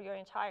see for your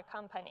entire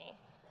company.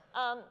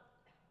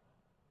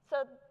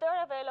 So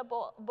they're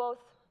available both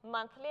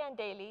monthly and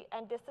daily,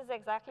 and this is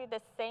exactly the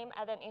same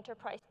at an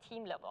enterprise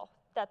team level,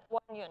 that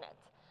one unit.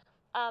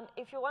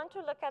 If you want to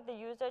look at the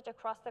usage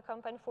across the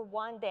company for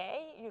one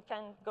day, you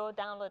can go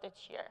download it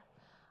here.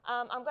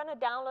 I'm going to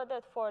download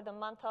it for the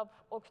month of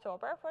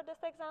October for this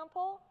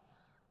example.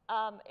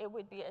 It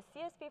would be a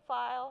CSV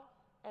file,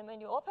 and when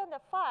you open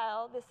the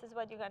file, this is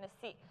what you're going to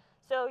see.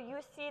 So you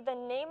see the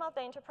name of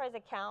the enterprise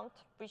account,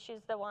 which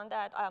is the one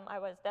that I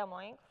was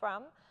demoing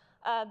from,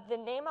 the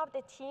name of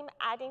the team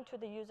adding to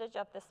the usage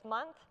of this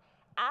month,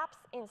 apps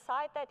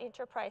inside that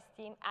enterprise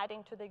team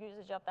adding to the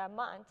usage of that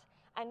month,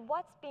 and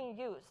what's being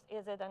used.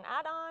 Is it an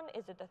add-on?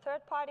 Is it a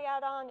third-party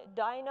add-on?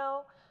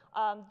 Dyno?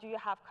 Do you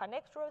have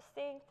Connect row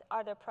synced?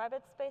 Are there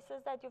private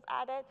spaces that you've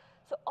added?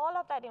 So all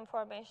of that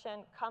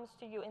information comes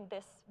to you in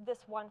this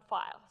one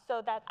file,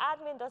 so that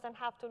admin doesn't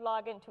have to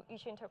log into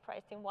each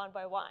enterprise team one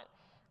by one.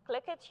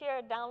 Click it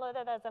here, download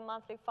it as a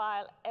monthly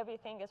file.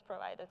 Everything is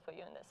provided for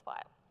you in this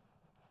file.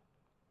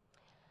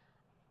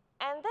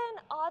 And then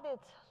audit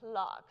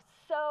logs.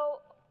 So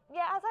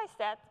yeah, as I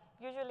said,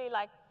 usually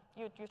like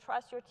you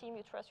trust your team,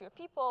 you trust your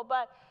people,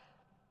 but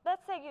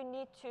let's say you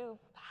need to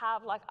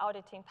have like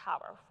auditing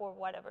power for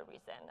whatever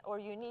reason, or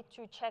you need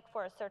to check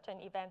for a certain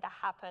event that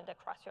happened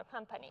across your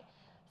company.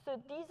 So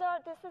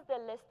this is the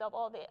list of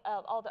all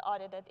the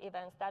audited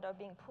events that are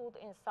being pulled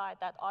inside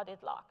that audit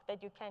log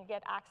that you can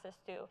get access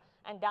to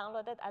and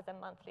download it as a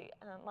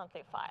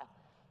monthly file.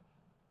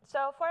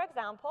 So for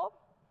example,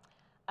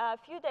 a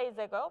few days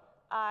ago,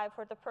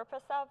 for the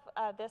purpose of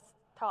this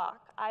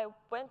talk, I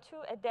went to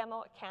a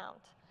demo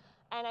account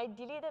and I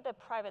deleted a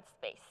private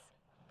space.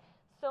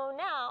 So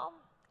now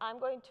I'm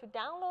going to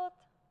download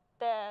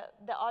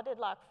the audit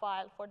log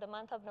file for the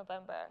month of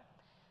November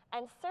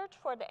and search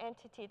for the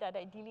entity that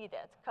I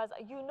deleted, because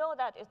you know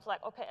that it's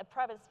like, okay, a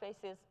private space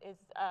is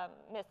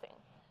missing.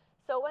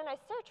 So when I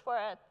search for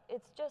it,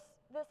 it's just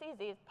this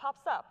easy. It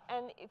pops up.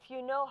 And if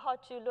you know how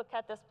to look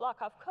at this block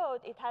of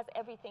code, it has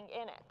everything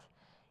in it.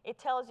 It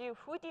tells you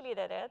who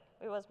deleted it.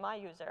 It was my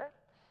user.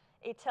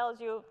 It tells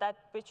you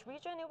which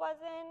region it was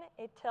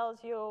in. It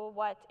tells you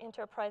what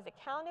enterprise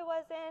account it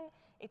was in.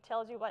 It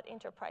tells you what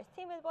enterprise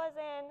team it was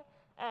in.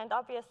 And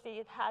obviously,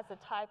 it has a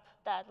type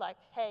that like,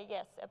 hey,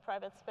 yes, a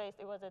private space.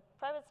 It was a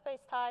private space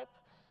type.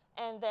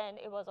 And then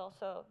it was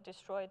also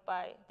destroyed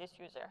by this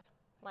user,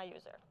 my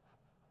user.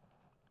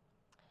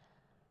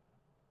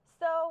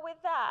 So with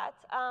that,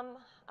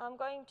 I'm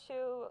going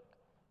to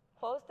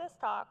close this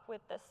talk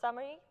with the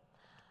summary.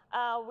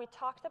 We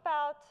talked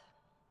about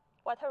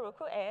what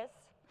Heroku is.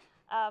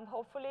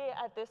 Hopefully,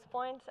 at this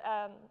point,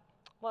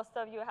 most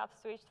of you have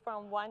switched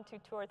from 1 to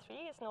 2 or 3.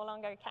 It's no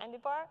longer a candy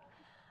bar.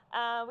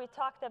 We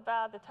talked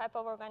about the type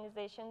of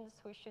organizations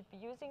who should be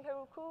using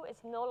Heroku.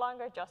 It's no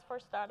longer just for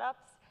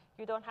startups.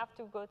 You don't have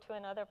to go to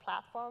another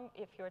platform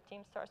if your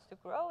team starts to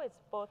grow.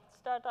 It's both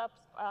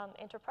startups,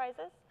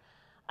 enterprises.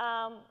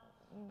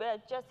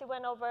 But Jesse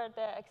went over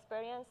the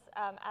experience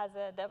as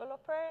a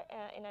developer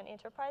in an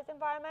enterprise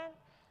environment.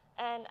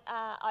 And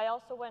I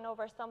also went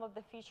over some of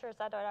the features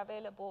that are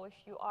available if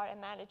you are a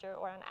manager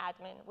or an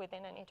admin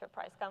within an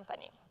enterprise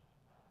company.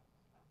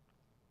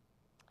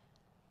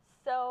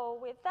 So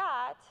with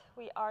that,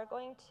 we are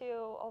going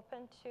to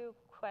open to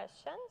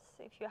questions.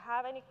 If you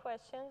have any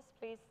questions,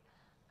 please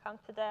come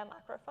to the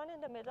microphone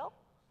in the middle,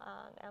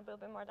 and we'll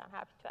be more than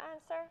happy to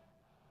answer.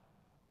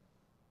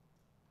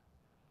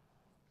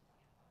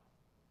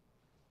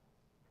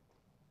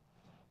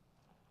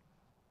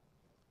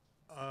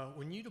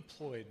 When you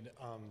deployed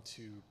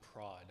to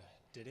prod,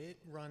 did it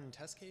run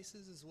test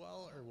cases as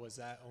well, or was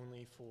that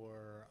only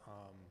for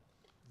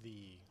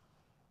the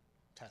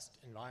test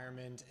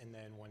environment, and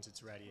then once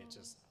it's ready, it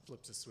just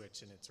flips a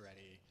switch and it's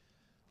ready?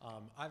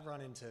 I've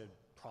run into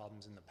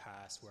problems in the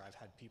past where I've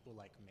had people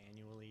like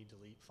manually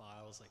delete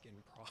files like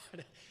in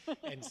prod,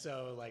 and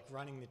so like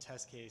running the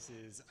test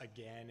cases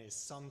again is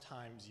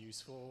sometimes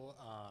useful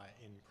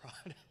in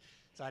prod.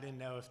 So I didn't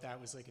know if that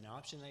was like an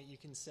option that you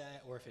can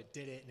set, or if it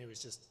did it and it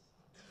was just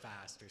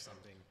fast or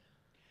something.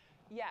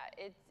 Yeah,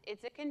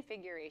 it's a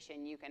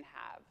configuration you can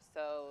have.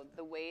 So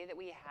the way that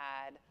we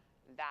had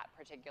that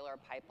particular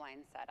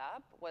pipeline set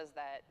up was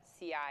that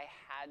CI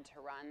had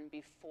to run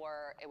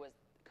before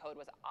code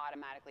was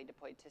automatically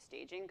deployed to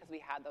staging, because we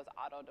had those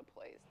auto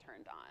deploys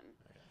turned on.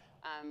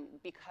 Okay.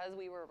 Because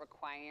we were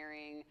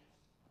requiring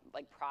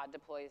like prod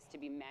deploys to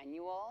be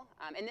manual,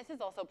 and this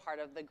is also part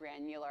of the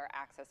granular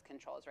access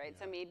controls, right?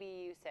 Yeah. So maybe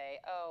you say,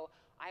 oh,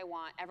 I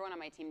want everyone on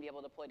my team to be able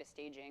to deploy to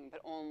staging,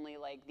 but only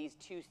like these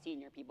 2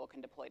 senior people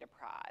can deploy to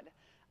prod.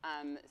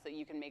 So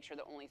you can make sure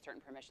that only certain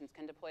permissions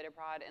can deploy to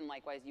prod, and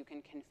likewise, you can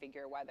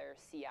configure whether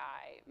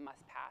CI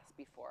must pass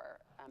before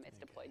it's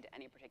deployed to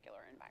any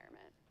particular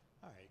environment.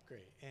 All right,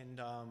 great. And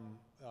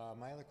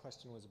my other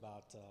question was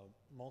about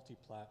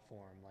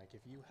multi-platform. Like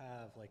if you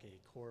have like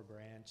a core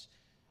branch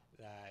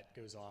that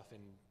goes off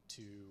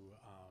into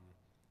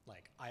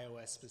like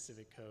iOS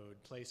specific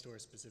code, Play Store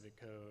specific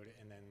code,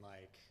 and then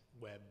like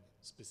web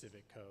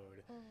specific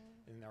code,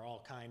 and they're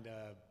all kind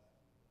of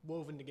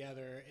woven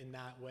together in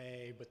that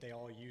way, but they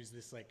all use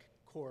this like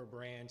core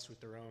branch with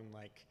their own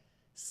like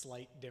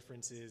slight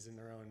differences in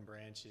their own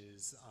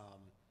branches.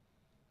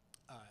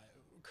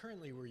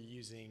 Currently we're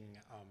using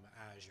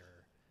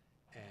Azure,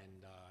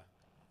 and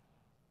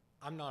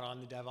I'm not on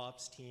the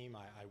DevOps team.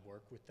 I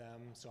work with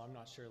them, so I'm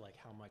not sure like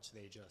how much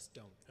they just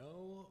don't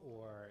know,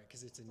 or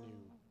because it's a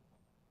new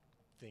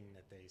thing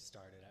that they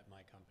started at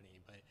my company.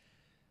 But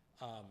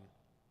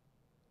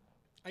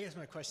I guess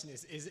my question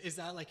is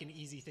that like an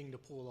easy thing to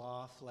pull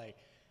off? Like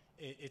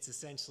it's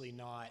essentially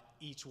not,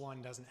 each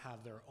one doesn't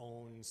have their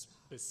own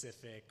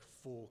specific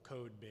full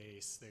code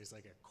base. There's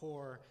like a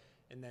core,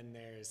 and then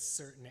there's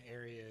certain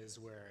areas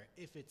where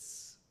if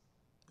it's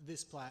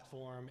this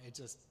platform, it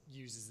just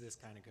uses this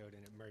kind of code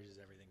and it merges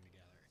everything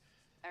together.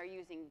 Are you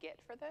using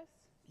Git for this?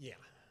 Yeah.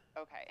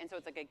 Okay, and so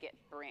it's like a Git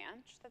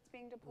branch that's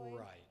being deployed?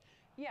 Right.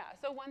 Yeah,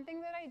 so one thing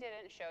that I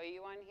didn't show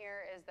you on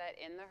here is that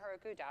in the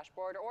Heroku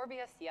dashboard, or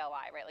via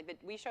CLI, right? Like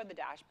we showed the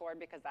dashboard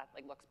because that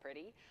like looks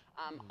pretty.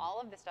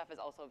 All of this stuff is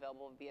also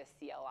available via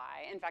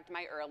CLI. In fact,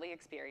 my early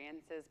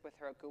experiences with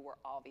Heroku were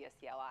all via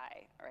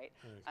CLI, right?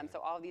 Okay. So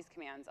all of these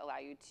commands allow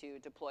you to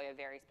deploy a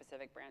very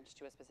specific branch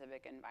to a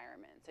specific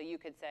environment. So you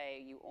could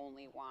say you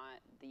only want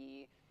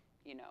the,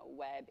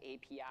 web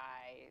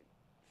API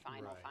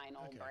final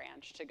Okay.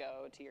 branch to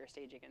go to your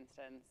staging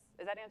instance.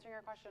 Is that answering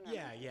your question?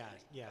 Yeah,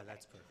 Okay.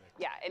 that's perfect.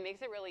 Yeah, it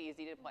makes it really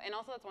easy to deploy. And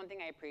also that's one thing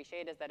I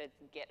appreciate is that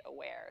it's Git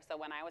aware. So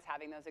when I was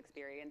having those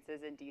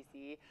experiences in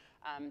DC,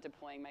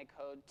 deploying my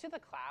code to the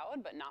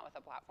cloud, but not with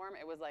a platform,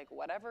 it was like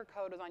whatever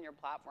code was on your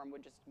platform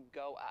would just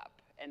go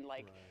up. And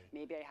like,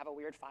 maybe I have a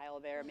weird file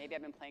there, maybe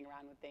I've been playing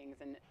around with things.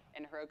 And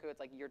in Heroku,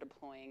 it's like you're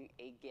deploying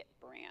a Git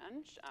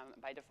branch.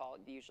 By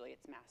default, usually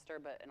it's master,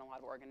 but in a lot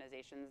of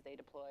organizations, they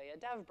deploy a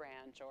dev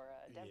branch or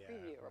a dev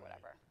preview or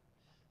whatever.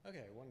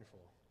 Okay,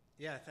 wonderful.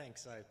 Yeah,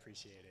 thanks. I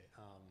appreciate it.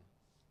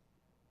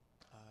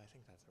 I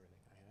think that's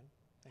everything I had.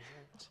 Thanks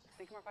very much.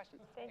 Think more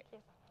questions. Thank you.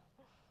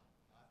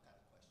 I've got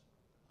a question.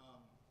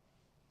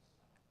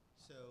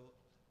 So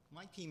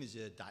my team is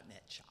a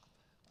 .NET shop,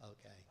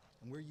 okay?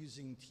 And we're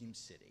using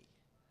TeamCity,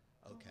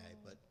 okay?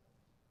 But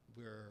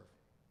we're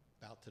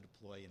about to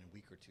deploy in a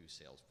week or two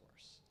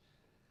Salesforce.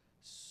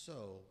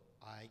 So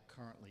I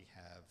currently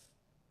have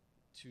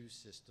 2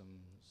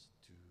 systems,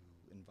 2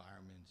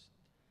 environments,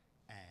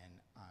 and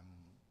I'm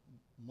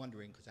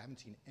wondering, because I haven't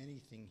seen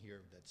anything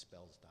here that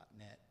spells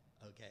 .NET,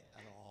 okay,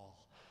 at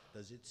all.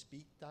 Does it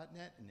speak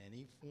 .NET in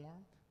any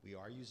form? We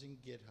are using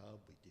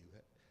GitHub, we do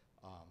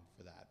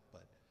for that,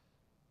 but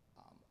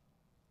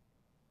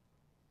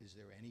is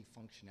there any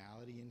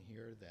functionality in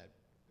here that,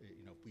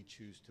 if we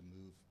choose to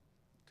move,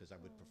 because I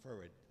would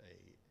prefer it a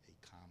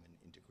common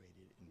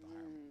integrated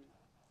environment.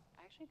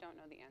 I actually don't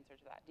know the answer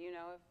to that. Do you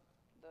know if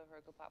the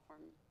Heroku platform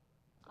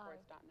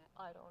supports .NET?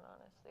 I don't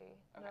honestly.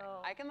 Okay,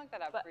 No. I can look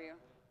that up for you.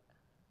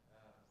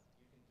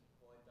 You can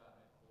deploy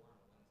 .NET Core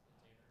in a Linux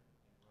container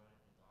and run it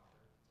in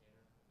Docker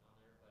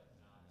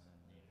container on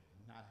there,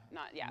 but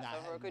not native.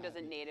 So Heroku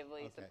doesn't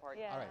natively Okay. support.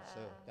 Yeah. All right,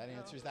 so that No.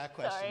 answers that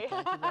question. Sorry.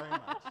 Thank you very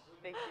much.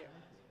 Thank you.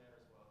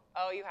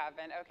 Oh, you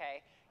haven't?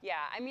 Okay.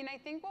 Yeah, I mean, I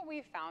think what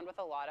we've found with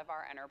a lot of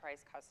our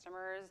enterprise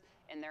customers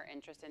and their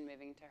interest in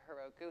moving to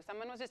Heroku,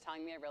 someone was just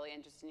telling me a really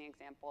interesting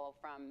example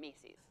from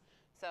Macy's.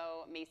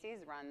 So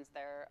Macy's runs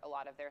a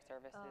lot of their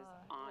services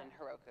on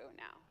Heroku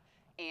now.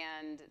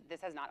 And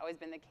this has not always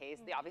been the case.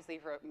 Obviously,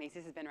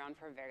 Macy's has been around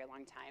for a very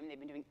long time. They've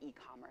been doing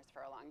e-commerce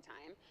for a long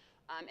time.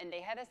 And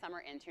they had a summer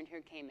intern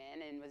who came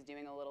in and was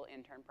doing a little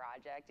intern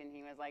project. And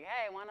he was like,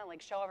 hey, I want to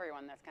show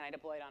everyone this. Can I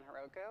deploy it on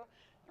Heroku?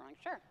 And we're like,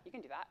 sure, you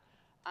can do that.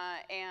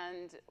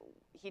 And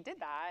he did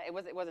that. It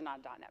was not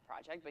a .NET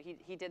project, but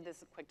he did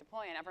this quick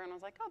deploy, and everyone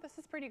was like, oh, this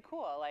is pretty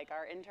cool. Like,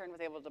 our intern was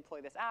able to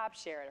deploy this app,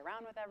 share it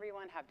around with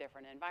everyone, have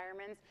different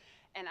environments.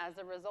 And as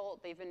a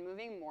result, they've been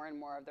moving more and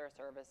more of their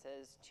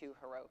services to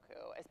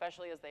Heroku,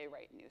 especially as they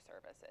write new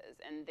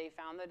services. And they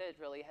found that it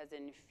really has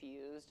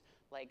infused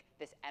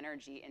this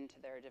energy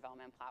into their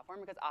development platform,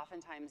 because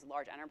oftentimes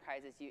large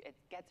enterprises, it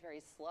gets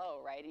very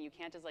slow, right? And you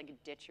can't just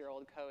ditch your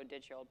old code,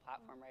 ditch your old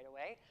platform right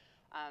away.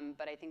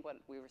 But I think what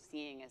we were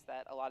seeing is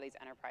that a lot of these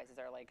enterprises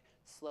are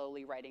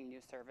slowly writing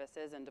new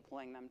services and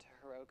deploying them to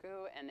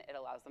Heroku, and it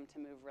allows them to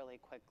move really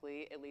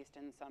quickly, at least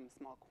in some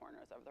small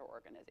corners of their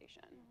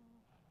organization.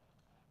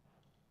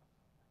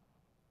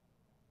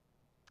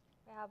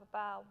 We have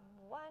about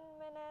 1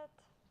 minute,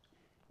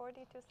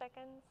 42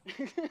 seconds.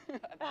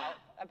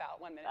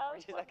 about 1 minute,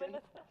 About 42 1 seconds.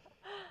 minute.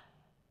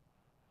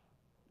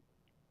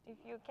 If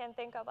you can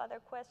think of other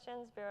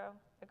questions, we're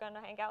going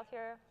to hang out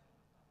here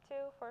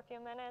too for a few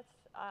minutes.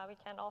 We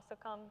can also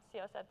come see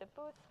us at the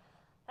booth.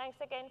 Thanks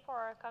again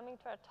for coming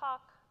to our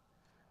talk.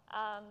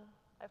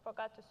 I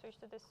forgot to switch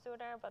to this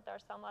sooner, but there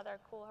are some other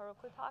cool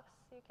Heroku talks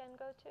you can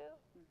go to.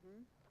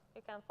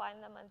 You can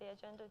find them on the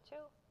agenda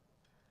too.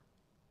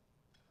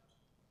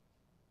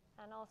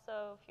 And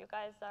also, if you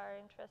guys are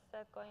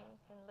interested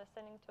in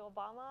listening to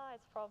Obama,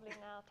 it's probably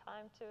now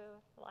time to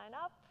line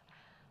up.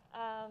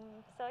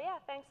 So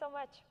yeah, thanks so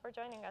much for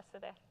joining us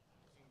today.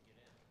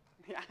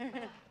 Yeah.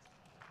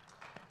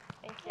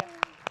 Thank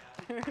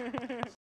you.